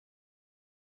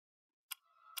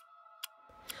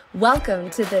Welcome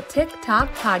to the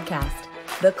TikTok podcast.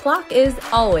 The clock is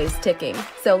always ticking,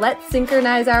 so let's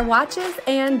synchronize our watches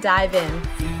and dive in.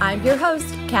 I'm your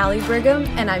host, Callie Brigham,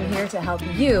 and I'm here to help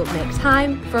you make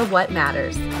time for what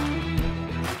matters.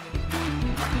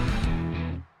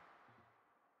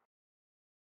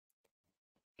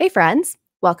 Hey friends,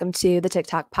 welcome to the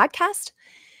TikTok podcast.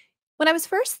 When I was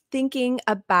first thinking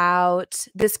about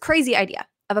this crazy idea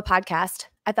of a podcast,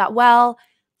 I thought, well,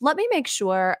 let me make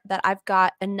sure that I've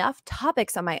got enough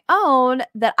topics on my own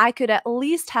that I could at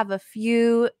least have a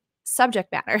few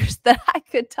subject matters that I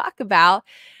could talk about.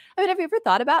 I mean, have you ever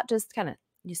thought about just kind of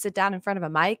you sit down in front of a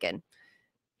mic and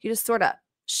you just sort of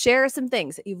share some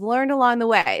things that you've learned along the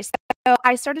way? So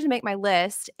I started to make my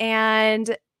list,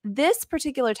 and this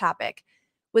particular topic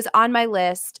was on my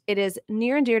list. It is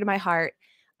near and dear to my heart.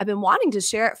 I've been wanting to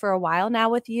share it for a while now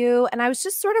with you, and I was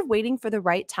just sort of waiting for the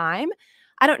right time.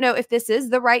 I don't know if this is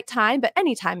the right time, but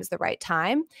any time is the right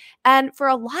time. And for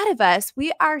a lot of us,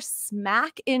 we are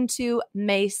smack into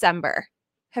Maycember.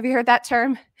 Have you heard that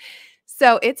term?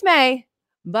 So it's May,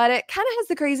 but it kind of has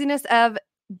the craziness of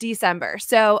December.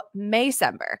 So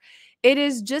Maycember, it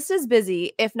is just as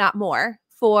busy, if not more,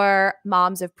 for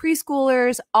moms of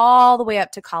preschoolers all the way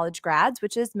up to college grads,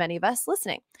 which is many of us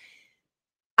listening.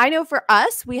 I know for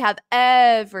us, we have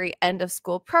every end of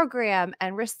school program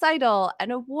and recital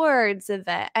and awards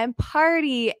event and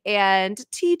party and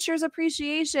teachers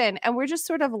appreciation. And we're just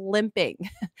sort of limping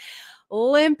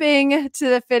to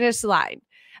the finish line.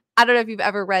 I don't know if you've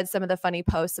ever read some of the funny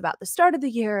posts about the start of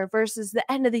the year versus the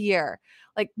end of the year.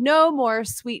 Like no more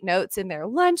sweet notes in their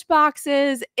lunch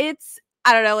boxes. It's,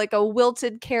 I don't know, like a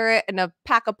wilted carrot and a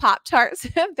pack of Pop-Tarts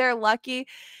if they're lucky.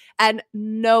 And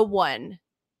no one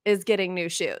is getting new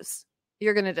shoes.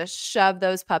 You're going to just shove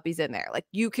those puppies in there. Like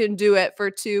you can do it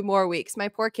for 2 more weeks. My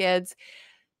poor kids,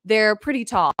 they're pretty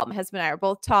tall. My husband and I are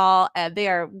both tall, and they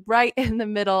are right in the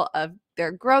middle of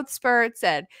their growth spurts.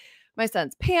 And my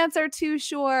son's pants are too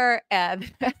short.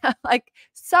 And I'm like,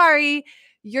 sorry,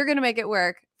 you're going to make it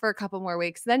work for a couple more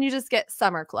weeks. Then you just get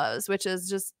summer clothes, which is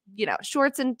just,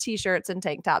 shorts and t-shirts and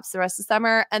tank tops the rest of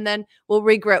summer. And then we'll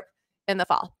regroup in the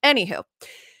fall. Anywho,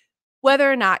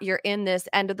 whether or not you're in this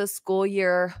end of the school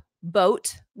year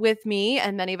boat with me,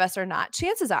 and many of us are not,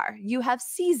 chances are you have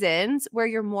seasons where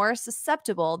you're more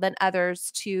susceptible than others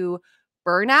to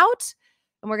burnout.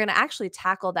 And we're going to actually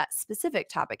tackle that specific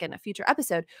topic in a future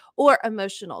episode, or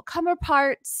emotional come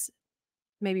aparts,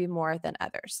 maybe more than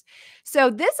others. So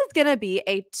this is going to be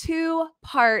a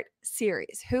 2-part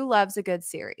series. Who loves a good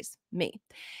series? Me.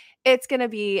 It's going to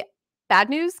be bad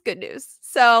news, good news.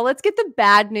 So let's get the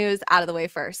bad news out of the way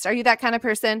first. Are you that kind of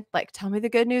person? Like, tell me the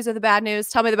good news or the bad news?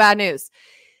 Tell me the bad news.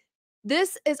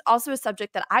 This is also a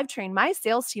subject that I've trained my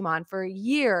sales team on for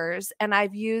years, and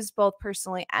I've used both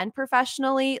personally and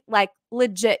professionally, like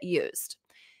legit used,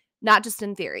 not just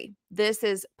in theory. This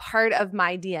is part of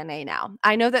my DNA now.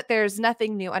 I know that there's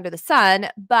nothing new under the sun,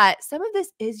 but some of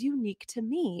this is unique to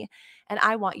me, and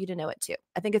I want you to know it too.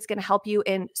 I think it's going to help you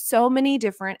in so many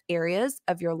different areas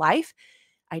of your life.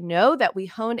 I know that we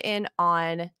honed in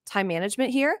on time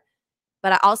management here,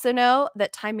 but I also know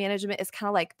that time management is kind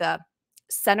of like the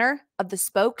center of the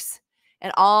spokes,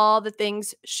 and all the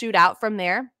things shoot out from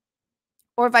there.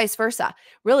 Or vice versa.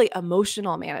 Really,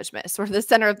 emotional management is sort of the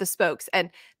center of the spokes, and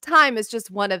time is just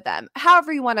one of them,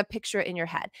 however you want to picture it in your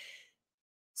head.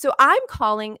 So I'm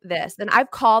calling this, and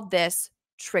I've called this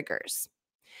triggers.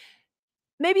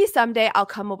 Maybe someday I'll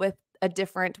come up with a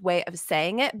different way of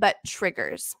saying it, but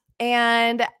triggers.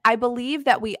 And I believe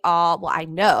that I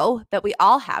know that we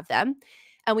all have them,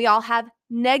 and we all have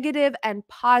negative and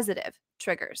positive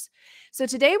triggers. So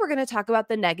today we're going to talk about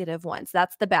the negative ones.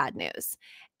 That's the bad news.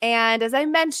 And as I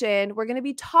mentioned, we're going to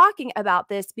be talking about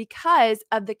this because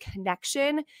of the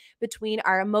connection between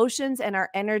our emotions and our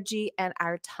energy and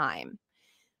our time.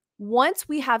 Once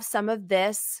we have some of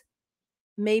this,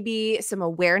 maybe some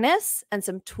awareness and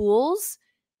some tools,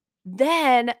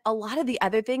 then a lot of the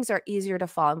other things are easier to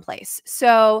fall in place.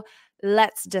 So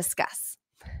let's discuss.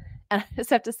 And I just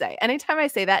have to say, anytime I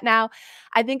say that now,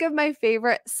 I think of my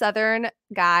favorite Southern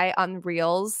guy on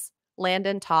Reels,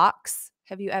 Landon Talks.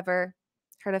 Have you ever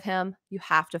heard of him? You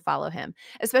have to follow him,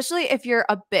 especially if you're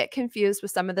a bit confused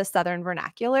with some of the Southern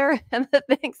vernacular and the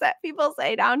things that people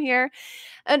say down here.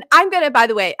 And by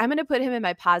the way, I'm going to put him in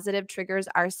my positive triggers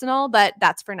arsenal, but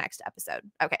that's for next episode.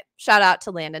 Okay. Shout out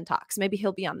to Landon Talks. Maybe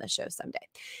he'll be on the show someday.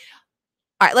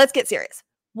 All right, let's get serious.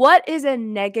 What is a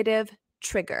negative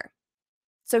trigger?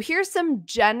 So here's some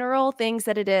general things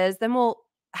that it is. Then we'll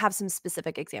have some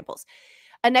specific examples.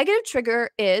 A negative trigger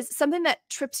is something that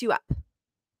trips you up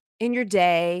in your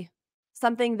day,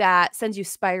 something that sends you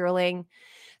spiraling,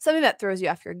 something that throws you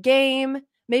off your game.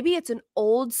 Maybe it's an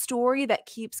old story that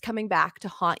keeps coming back to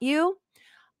haunt you.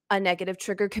 A negative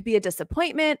trigger could be a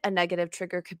disappointment. A negative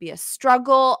trigger could be a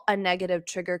struggle. A negative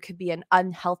trigger could be an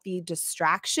unhealthy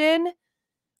distraction. All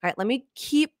right, let me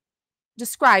keep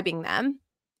describing them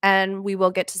and we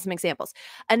will get to some examples.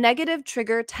 A negative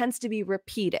trigger tends to be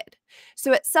repeated.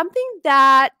 So it's something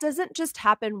that doesn't just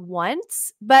happen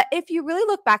once, but if you really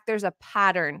look back, there's a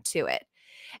pattern to it.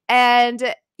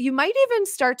 And you might even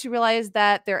start to realize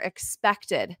that they're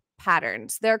expected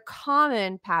patterns. They're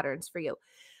common patterns for you.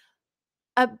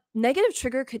 A negative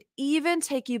trigger could even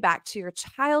take you back to your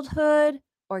childhood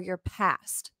or your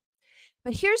past.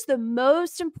 But here's the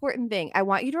most important thing I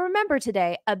want you to remember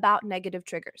today about negative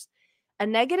triggers. A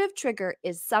negative trigger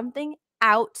is something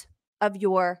out of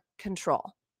your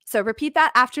control. So repeat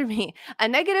that after me. A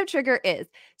negative trigger is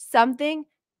something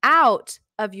out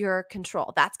of your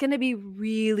control. That's going to be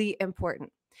really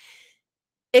important.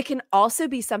 It can also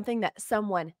be something that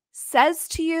someone says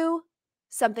to you,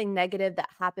 something negative that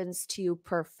happens to you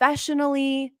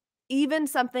professionally, even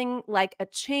something like a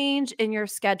change in your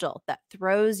schedule that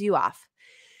throws you off.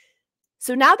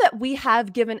 So now that we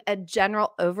have given a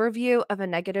general overview of a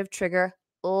negative trigger,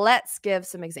 let's give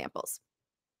some examples.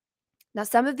 Now,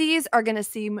 some of these are going to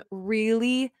seem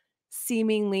really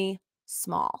seemingly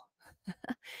small.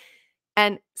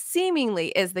 And seemingly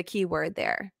is the key word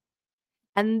there.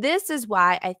 And this is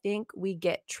why I think we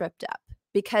get tripped up,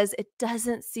 because it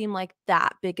doesn't seem like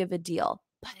that big of a deal,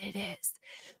 but it is.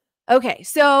 Okay,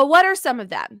 so what are some of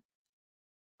them?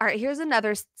 All right, here's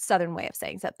another Southern way of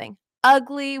saying something.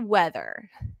 Ugly weather.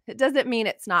 It doesn't mean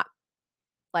it's not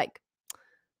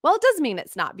it does mean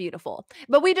it's not beautiful,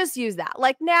 but we just use that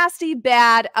like nasty,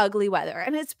 bad, ugly weather.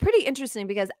 And it's pretty interesting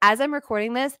because as I'm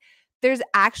recording this, there's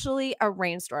actually a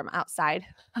rainstorm outside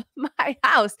of my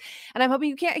house, and I'm hoping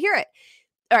you can't hear it.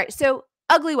 All right, so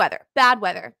ugly weather, bad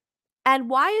weather. And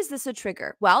why is this a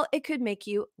trigger? Well, it could make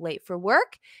you late for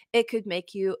work. It could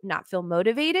make you not feel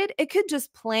motivated. It could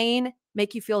just plain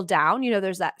make you feel down. You know,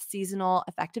 there's that seasonal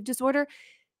affective disorder.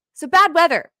 So bad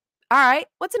weather. All right,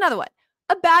 what's another one?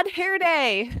 A bad hair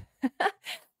day.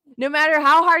 No matter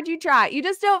how hard you try, you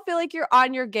just don't feel like you're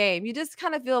on your game. You just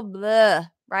kind of feel blah,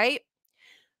 right?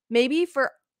 Maybe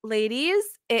for ladies,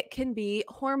 it can be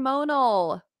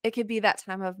hormonal. It could be that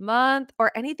time of month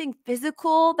or anything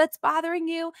physical that's bothering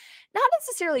you, not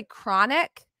necessarily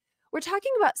chronic. We're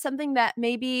talking about something that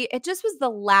maybe it just was the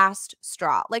last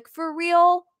straw. Like for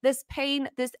real, this pain,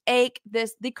 this ache,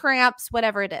 the cramps,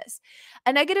 whatever it is.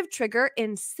 A negative trigger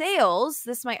in sales,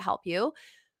 this might help you,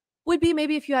 would be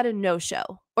maybe if you had a no-show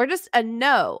or just a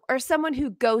no, or someone who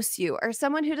ghosts you, or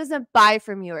someone who doesn't buy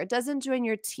from you or doesn't join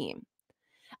your team.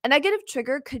 A negative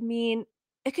trigger could mean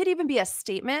it could even be a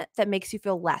statement that makes you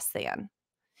feel less than.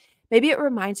 Maybe it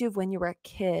reminds you of when you were a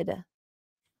kid.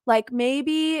 Like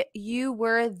maybe you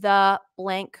were the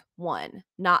blank one,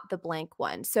 not the blank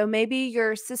one. So maybe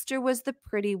your sister was the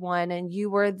pretty one and you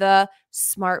were the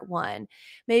smart one.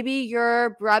 Maybe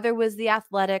your brother was the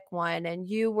athletic one and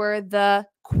you were the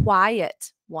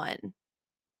quiet one,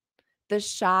 the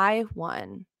shy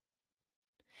one.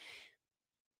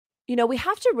 You know, we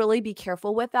have to really be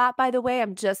careful with that, by the way.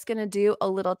 I'm just going to do a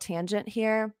little tangent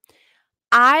here.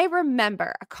 I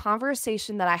remember a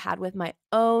conversation that I had with my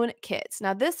own kids.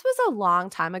 Now, this was a long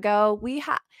time ago. We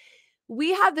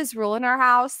have this rule in our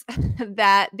house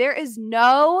that there is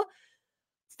no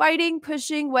fighting,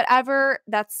 pushing, whatever.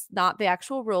 That's not the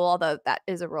actual rule, although that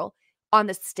is a rule, on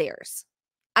the stairs.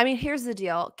 I mean, here's the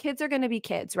deal. Kids are going to be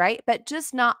kids, right? But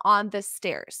just not on the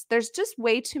stairs. There's just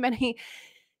way too many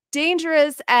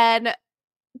dangerous and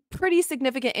pretty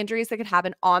significant injuries that could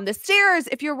happen on the stairs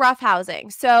if you're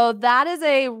roughhousing. So that is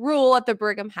a rule at the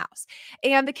Brigham house.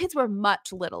 And the kids were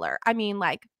much littler. I mean,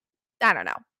 like, I don't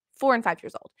know, 4 and 5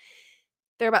 years old.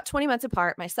 They're about 20 months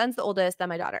apart. My son's the oldest, then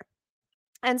my daughter.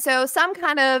 And so some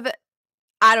kind of,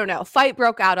 I don't know, fight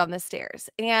broke out on the stairs.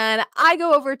 And I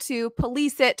go over to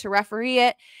police it, to referee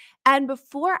it. And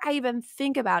before I even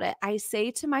think about it, I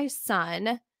say to my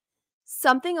son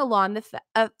something along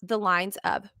the lines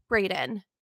of, Brayden,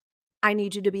 I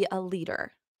need you to be a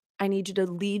leader. I need you to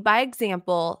lead by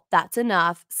example. That's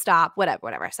enough. Stop.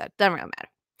 Whatever I said. Doesn't really matter.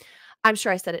 I'm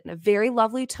sure I said it in a very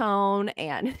lovely tone.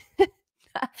 And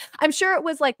I'm sure it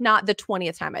was like not the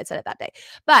 20th time I'd said it that day.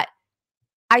 But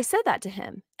I said that to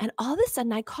him. And all of a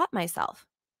sudden I caught myself.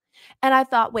 And I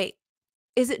thought, wait,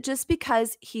 is it just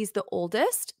because he's the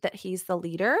oldest that he's the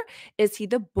leader? Is he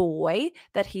the boy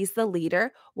that he's the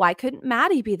leader? Why couldn't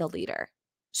Maddie be the leader?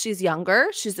 She's younger.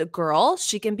 She's a girl.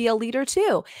 She can be a leader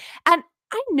too. And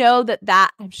I know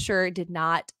that I'm sure did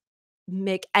not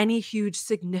make any huge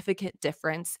significant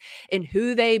difference in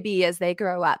who they be as they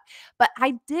grow up. But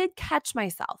I did catch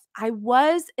myself. I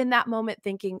was in that moment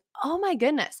thinking, oh my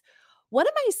goodness, what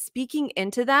am I speaking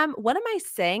into them? What am I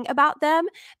saying about them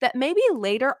that maybe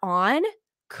later on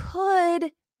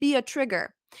could be a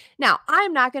trigger? Now,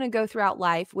 I'm not going to go throughout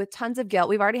life with tons of guilt.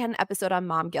 We've already had an episode on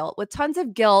mom guilt with tons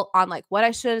of guilt on like what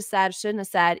I should have said, shouldn't have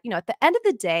said. At the end of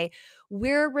the day,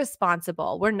 we're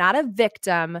responsible. We're not a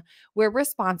victim. We're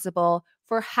responsible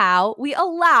for how we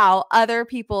allow other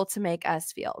people to make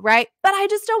us feel, right? But I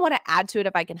just don't want to add to it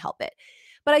if I can help it.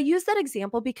 But I use that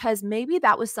example because maybe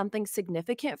that was something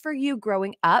significant for you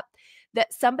growing up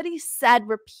that somebody said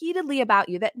repeatedly about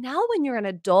you that now when you're an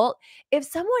adult, if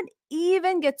someone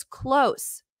even gets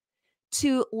close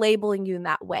to labeling you in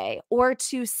that way or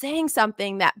to saying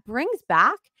something that brings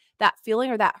back that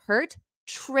feeling or that hurt,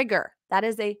 trigger. That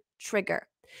is a trigger.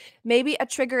 Maybe a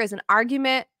trigger is an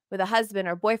argument with a husband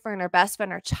or boyfriend or best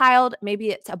friend or child. Maybe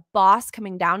it's a boss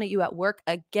coming down at you at work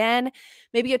again.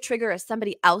 Maybe a trigger is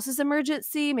somebody else's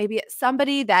emergency. Maybe it's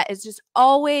somebody that is just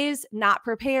always not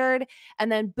prepared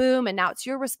and then boom, and now it's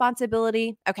your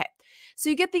responsibility. Okay, so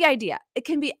you get the idea. It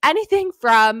can be anything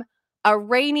from a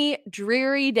rainy,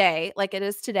 dreary day like it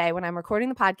is today when I'm recording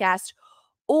the podcast,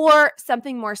 or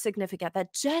something more significant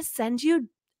that just sends you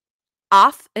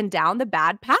off and down the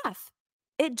bad path.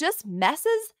 It just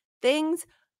messes things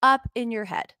up in your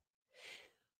head.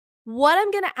 What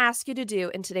I'm going to ask you to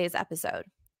do in today's episode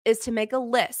is to make a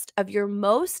list of your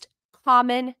most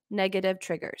common negative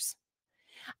triggers.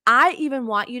 I even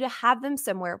want you to have them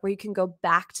somewhere where you can go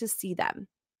back to see them.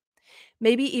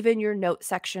 Maybe even your note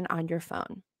section on your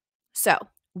phone. So,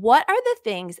 what are the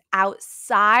things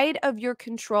outside of your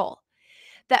control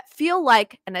that feel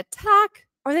like an attack,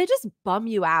 or they just bum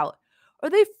you out, or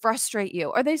they frustrate you,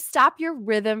 or they stop your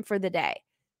rhythm for the day?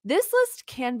 This list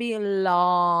can be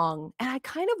long, and I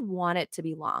kind of want it to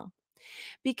be long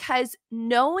because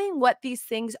knowing what these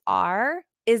things are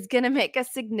is going to make a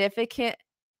significant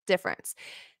difference.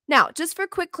 Now, just for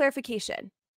quick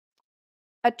clarification,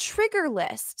 a trigger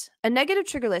list, a negative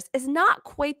trigger list, is not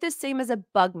quite the same as a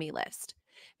bug me list.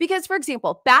 Because, for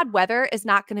example, bad weather is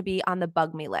not going to be on the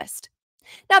bug me list.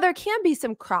 Now, there can be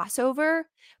some crossover,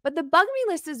 but the bug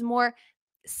me list is more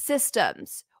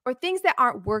systems or things that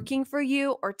aren't working for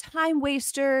you or time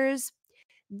wasters.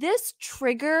 This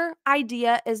trigger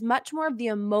idea is much more of the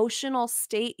emotional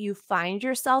state you find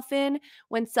yourself in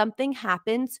when something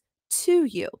happens to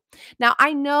you. Now,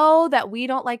 I know that we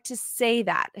don't like to say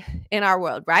that in our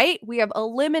world, right? We have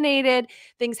eliminated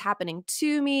things happening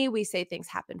to me. We say things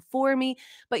happen for me,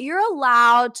 but you're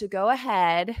allowed to go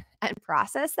ahead and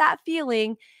process that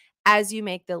feeling as you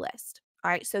make the list.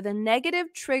 All right. So the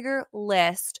negative trigger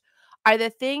list are the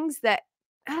things that,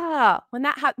 when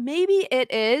that happens, maybe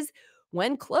it is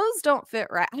when clothes don't fit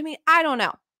right. I mean, I don't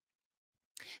know.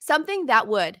 Something that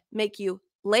would make you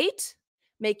late,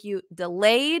 make you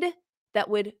delayed, that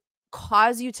would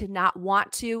cause you to not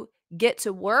want to get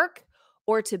to work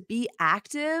or to be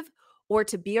active or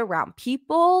to be around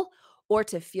people or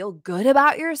to feel good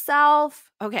about yourself.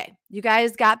 Okay, you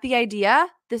guys got the idea?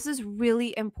 This is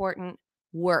really important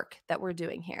work that we're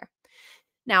doing here.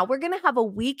 Now, we're going to have a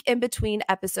week in between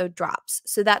episode drops.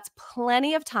 So that's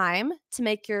plenty of time to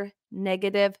make your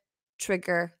negative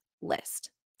trigger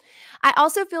list. I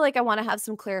also feel like I want to have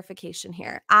some clarification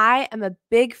here. I am a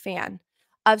big fan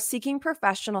of seeking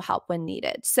professional help when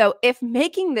needed. So if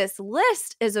making this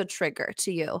list is a trigger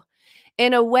to you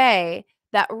in a way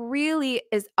that really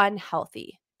is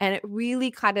unhealthy and it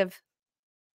really kind of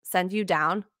sends you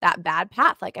down that bad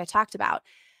path like I talked about,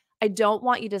 I don't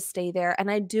want you to stay there,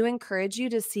 and I do encourage you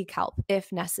to seek help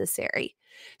if necessary.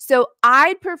 So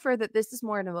I'd prefer that this is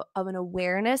more of an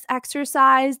awareness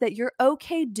exercise that you're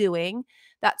okay doing.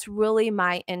 That's really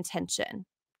my intention.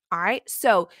 All right.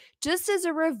 So just as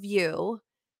a review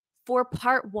for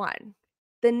part one,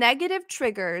 the negative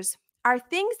triggers are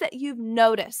things that you've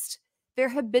noticed. They're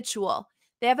habitual.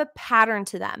 They have a pattern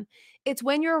to them. It's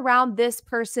when you're around this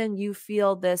person, you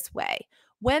feel this way.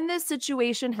 When this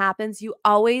situation happens, you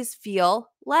always feel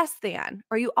less than,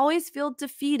 or you always feel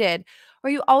defeated,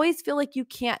 or you always feel like you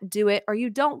can't do it, or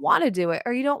you don't want to do it,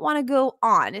 or you don't want to go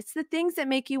on. It's the things that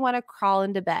make you want to crawl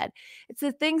into bed. It's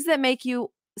the things that make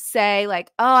you say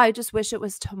like, oh, I just wish it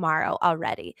was tomorrow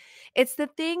already. It's the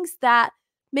things that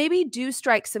maybe do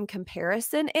strike some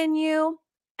comparison in you.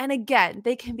 And again,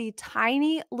 they can be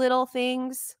tiny little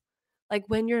things like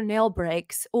when your nail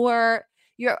breaks or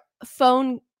your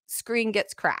phone screen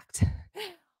gets cracked,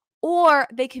 or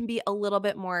they can be a little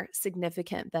bit more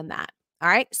significant than that. All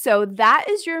right. So that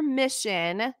is your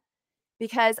mission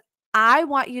because I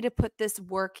want you to put this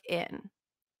work in.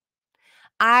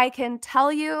 I can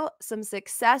tell you some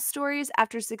success stories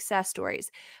after success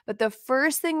stories. But the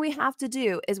first thing we have to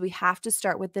do is we have to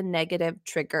start with the negative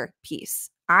trigger piece.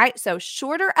 All right, so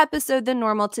shorter episode than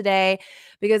normal today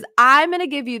because I'm going to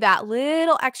give you that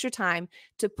little extra time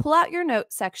to pull out your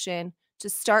notes section to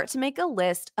start to make a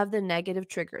list of the negative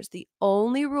triggers. The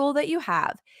only rule that you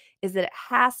have is that it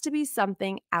has to be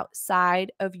something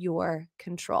outside of your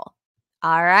control.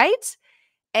 All right,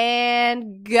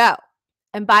 and go.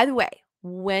 And by the way,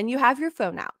 when you have your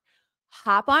phone out,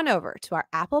 hop on over to our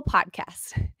Apple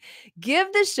Podcast.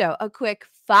 Give the show a quick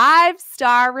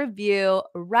 5-star review,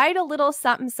 write a little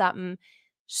something, something,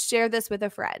 share this with a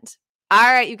friend. All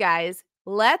right, you guys,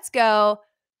 let's go.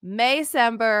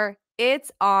 Maycember,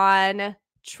 it's on.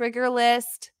 Trigger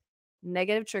list,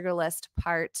 negative trigger list,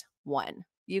 part 1.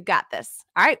 You got this.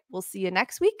 All right, we'll see you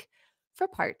next week for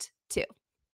part 2.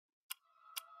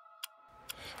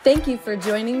 Thank you for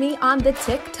joining me on the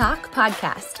TikTok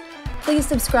podcast. Please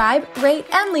subscribe, rate,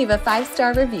 and leave a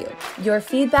 5-star review. Your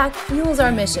feedback fuels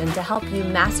our mission to help you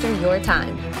master your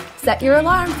time. Set your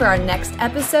alarm for our next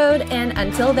episode, and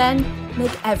until then,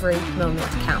 make every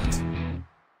moment count.